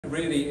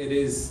really it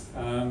is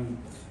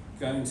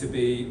going to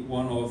be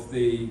one of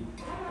the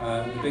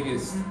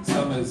biggest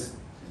summers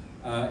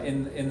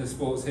in the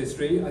sport's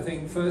history. I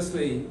think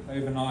firstly,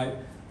 overnight,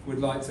 would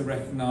like to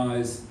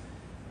recognise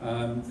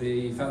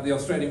the fact the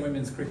Australian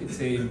women's cricket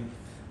team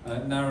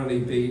narrowly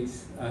beat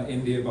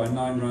India by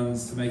 9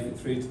 runs to make it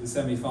through to the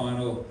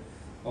semi-final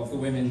of the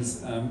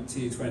Women's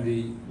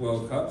T20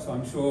 World Cup. So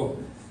I'm sure,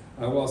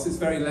 whilst it's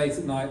very late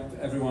at night,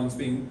 everyone's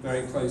been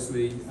very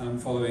closely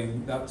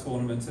following that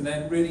tournament. And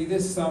then really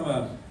this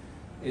summer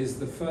is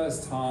the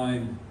first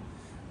time,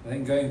 I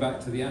think going back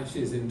to the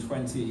Ashes in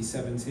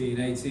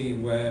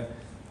 2017-18, where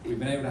we've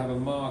been able to have a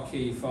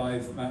marquee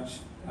 5-match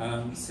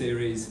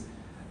series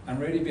and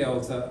really be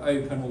able to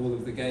open all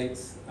of the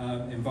gates,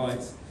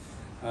 invite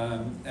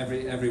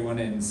everyone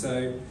in.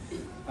 So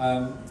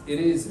it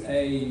is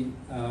a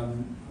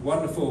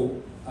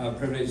wonderful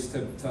privilege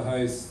to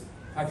host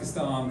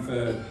Pakistan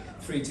for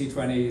 3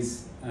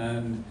 T20s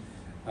and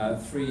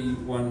 3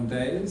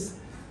 one-days.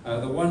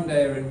 The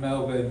one-dayer in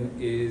Melbourne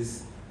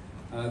is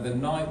the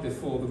night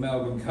before the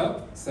Melbourne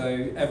Cup, so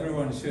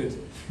everyone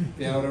should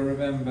be able to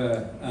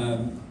remember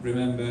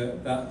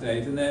that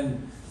date. And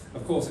then,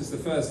 of course, it's the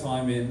first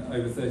time in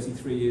over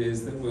 33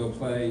 years that we'll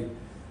play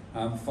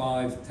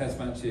 5 test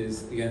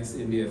matches against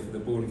India for the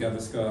Border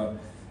Gavaskar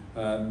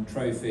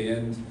trophy.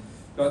 And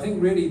but I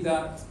think really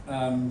that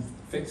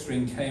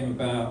fixturing came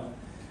about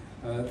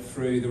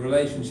through the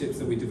relationships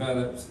that we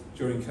developed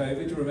during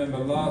COVID. You remember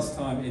last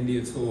time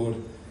India toured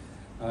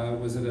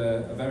was at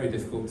a very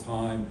difficult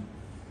time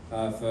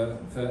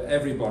for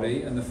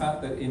everybody, and the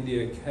fact that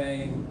India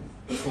came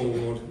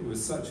forward, it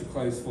was such a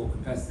close fought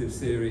competitive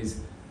series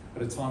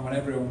at a time when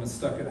everyone was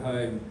stuck at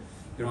home,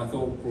 you know, I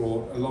thought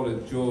brought a lot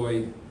of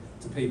joy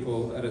to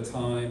people at a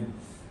time,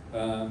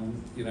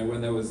 you know,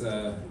 when there was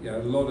a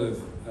lot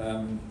of,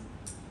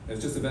 it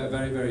was just a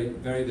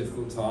very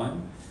difficult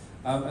time.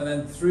 And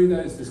then through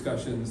those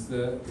discussions,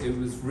 it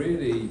was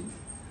really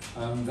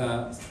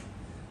that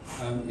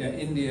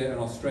India and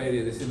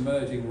Australia, this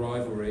emerging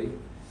rivalry,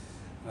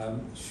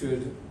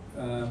 should,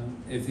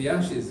 if the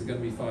Ashes are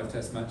going to be 5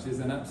 test matches,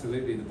 then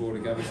absolutely the Border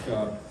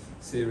Gavaskar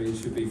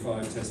series should be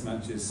 5 test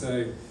matches.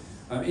 So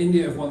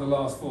India have won the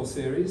last 4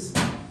 series.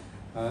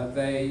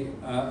 They,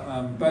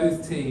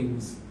 both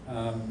teams,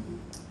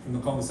 from the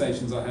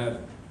conversations I had,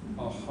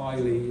 are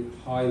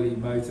highly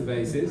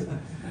motivated.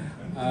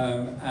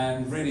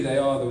 And really they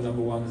are the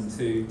number 1 and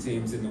 2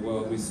 teams in the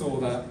world. We saw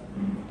that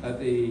at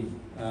the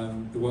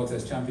World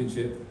Test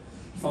Championship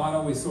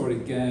final. We saw it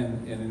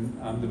again in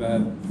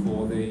Ahmedabad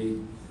for the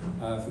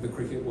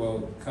Cricket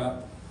World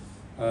Cup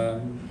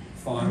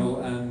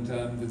final, and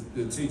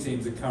the 2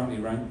 teams are currently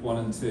ranked 1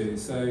 and 2.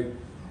 So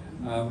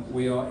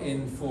we are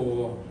in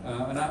for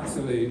an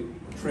absolute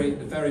treat.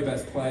 The very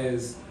best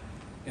players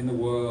in the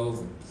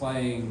world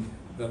playing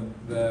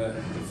the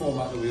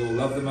format that we all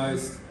love the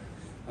most,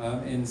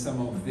 in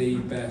some of the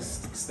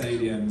best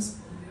stadiums,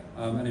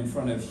 and in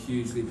front of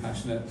hugely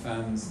passionate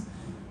fans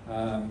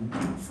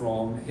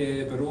from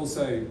here. But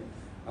also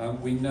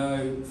we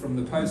know from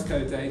the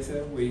postcode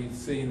data, we've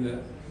seen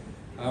that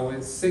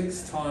with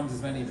 6 times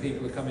as many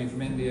people are coming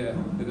from India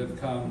that have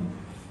come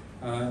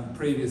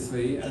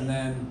previously, and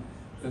then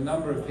the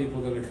number of people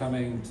that are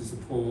coming to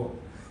support,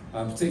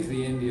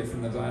 particularly India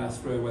from the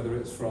diaspora, whether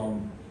it's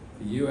from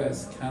the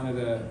US,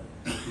 Canada,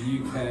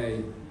 the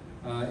UK,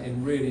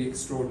 in really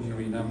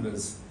extraordinary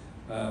numbers.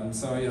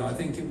 So I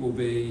think it will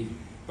be,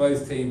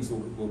 both teams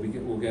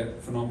will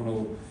get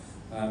phenomenal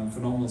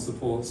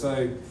support.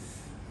 So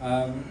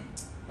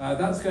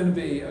that's going to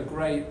be a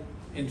great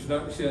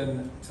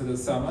introduction to the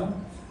summer.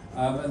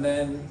 And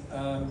then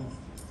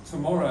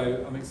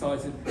tomorrow, I'm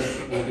excited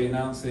that we'll be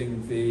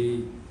announcing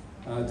the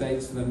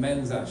dates for the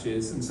men's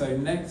Ashes. And so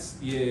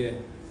next year,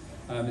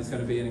 it's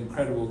going to be an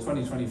incredible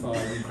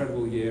 2025,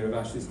 incredible year of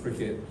Ashes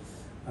cricket.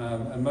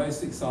 And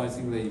most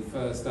excitingly,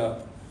 first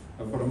up,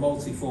 I've got a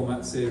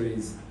multi-format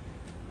series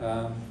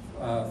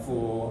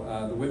for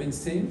the women's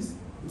teams.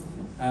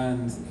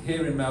 And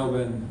here in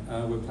Melbourne,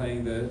 we're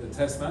playing the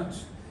test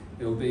match.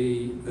 It'll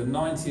be the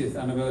 90th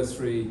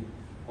anniversary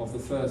of the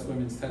first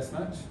women's test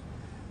match,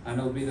 and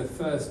it'll be the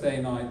first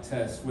day-night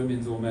test,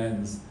 women's or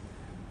men's,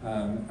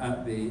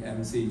 at the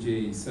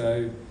MCG.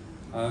 So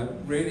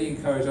really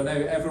encourage, I know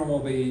everyone will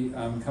be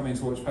coming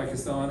to watch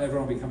Pakistan,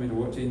 everyone will be coming to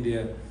watch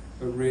India,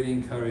 but really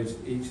encourage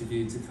each of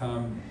you to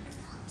come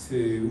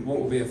to what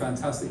will be a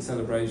fantastic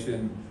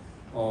celebration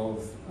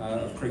of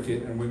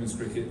cricket and women's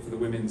cricket for the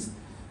women's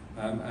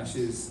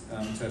Ashes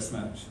test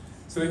match.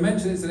 So we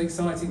mentioned it's an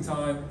exciting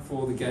time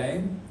for the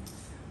game.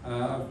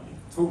 I've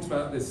talked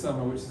about this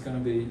summer, which is going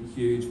to be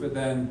huge, but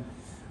then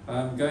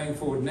going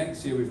forward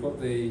next year, we've got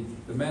the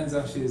men's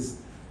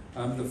Ashes.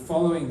 The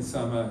following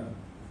summer,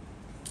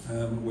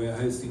 we're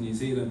hosting New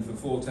Zealand for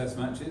 4 test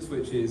matches,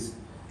 which is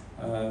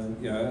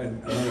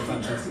another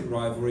fantastic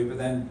rivalry. But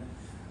then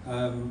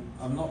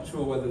I'm not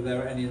sure whether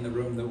there are any in the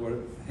room that were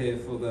here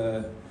for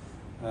the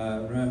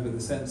remember the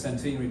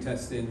centenary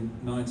test in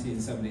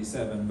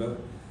 1977, but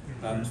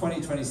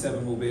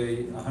 2027 will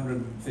be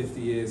 150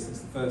 years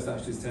since the first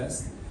Ashes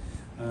test.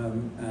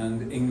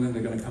 and England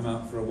are going to come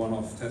out for a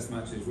one-off test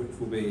matches, which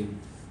will be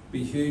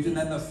huge. And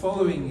then the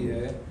following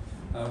year,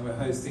 we're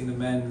hosting the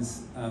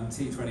men's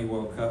T20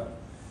 World Cup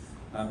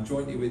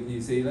jointly with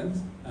New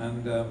Zealand.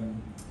 And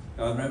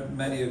I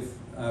remember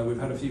we've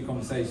had a few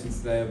conversations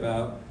today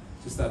about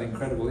just that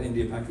incredible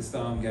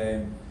India-Pakistan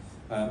game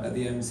at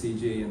the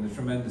MCG and the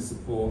tremendous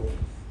support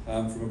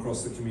from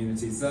across the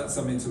community. So that's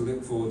something to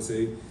look forward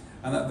to.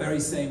 And that very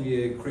same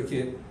year,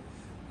 cricket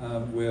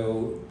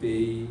will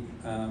be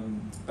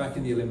back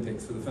in the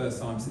Olympics for the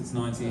first time since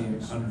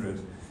 1900.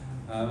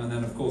 And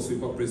then, of course,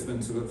 we've got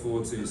Brisbane to look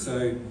forward to.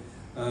 So,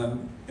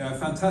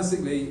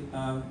 fantastically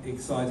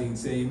exciting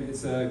team.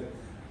 It's a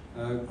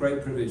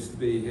great privilege to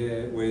be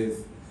here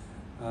with,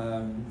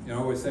 I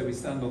always say we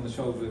stand on the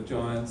shoulders of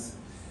giants,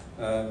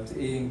 to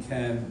Ian,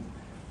 Ken,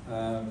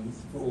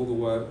 for all the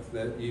work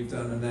that you've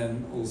done, and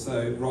then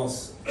also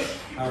Ross,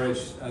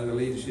 Harish, the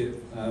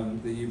leadership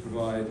that you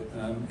provide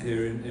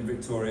here in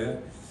Victoria.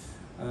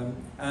 And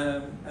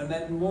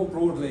then more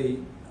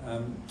broadly,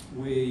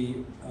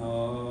 we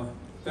are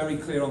very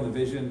clear on the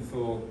vision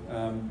for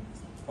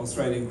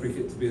Australian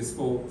cricket to be a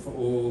sport for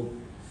all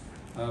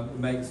that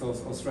makes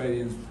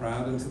Australians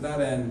proud. And to that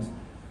end,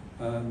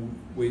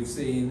 we've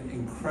seen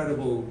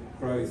incredible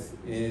growth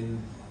in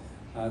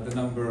the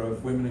number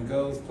of women and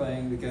girls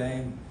playing the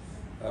game.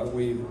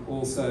 We've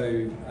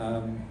also,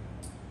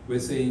 we're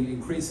seeing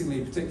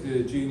increasingly,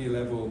 particularly at junior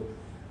level,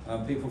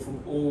 people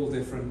from all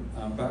different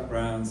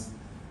backgrounds,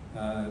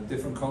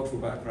 different cultural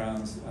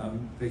backgrounds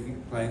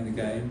playing the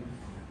game.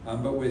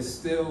 But we're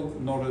still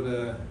not at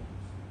a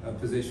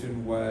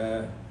position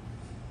where,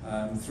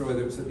 through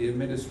whether it's at the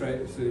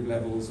administrative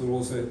levels or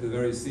also at the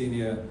very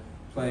senior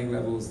playing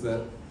levels,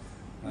 that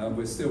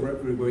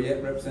we're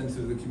yet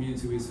representative of the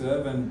community we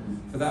serve. And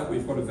for that,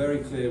 we've got a very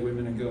clear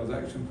women and girls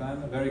action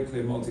plan, a very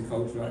clear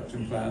multicultural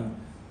action plan,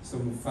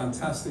 some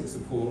fantastic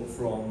support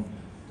from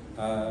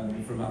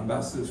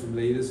ambassadors, from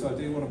leaders. So I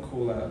do want to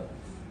call out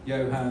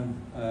Johan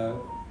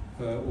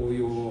for all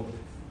your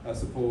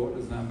support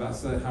as an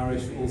ambassador.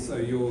 Harish, also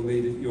your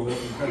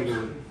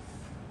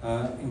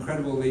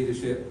incredible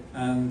leadership.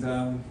 And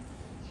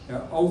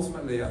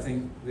ultimately, I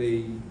think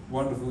the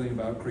wonderful thing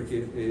about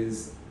cricket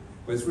is,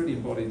 well, it's really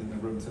embodied in the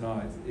room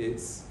tonight.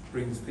 It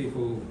brings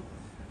people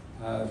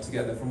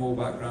together from all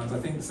backgrounds. I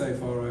think so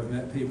far I've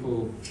met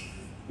people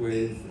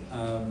with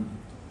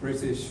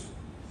British,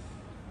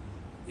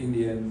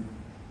 Indian,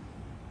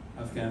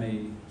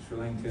 Afghani, Sri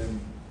Lankan,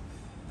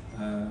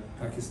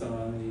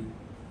 Pakistani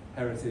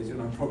heritage,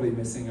 and I'm probably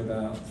missing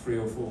about 3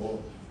 or 4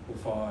 or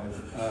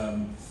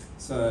 5.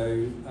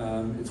 So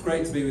it's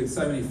great to be with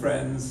so many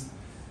friends,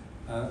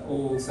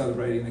 all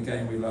celebrating the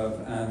game we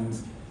love, and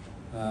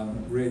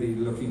really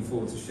looking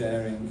forward to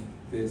sharing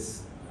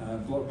this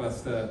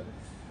blockbuster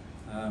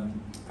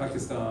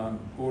Pakistan,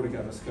 Border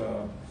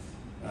Gavaskar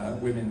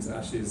Women's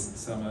Ashes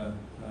Summer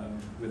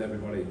with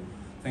everybody.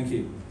 Thank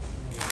you.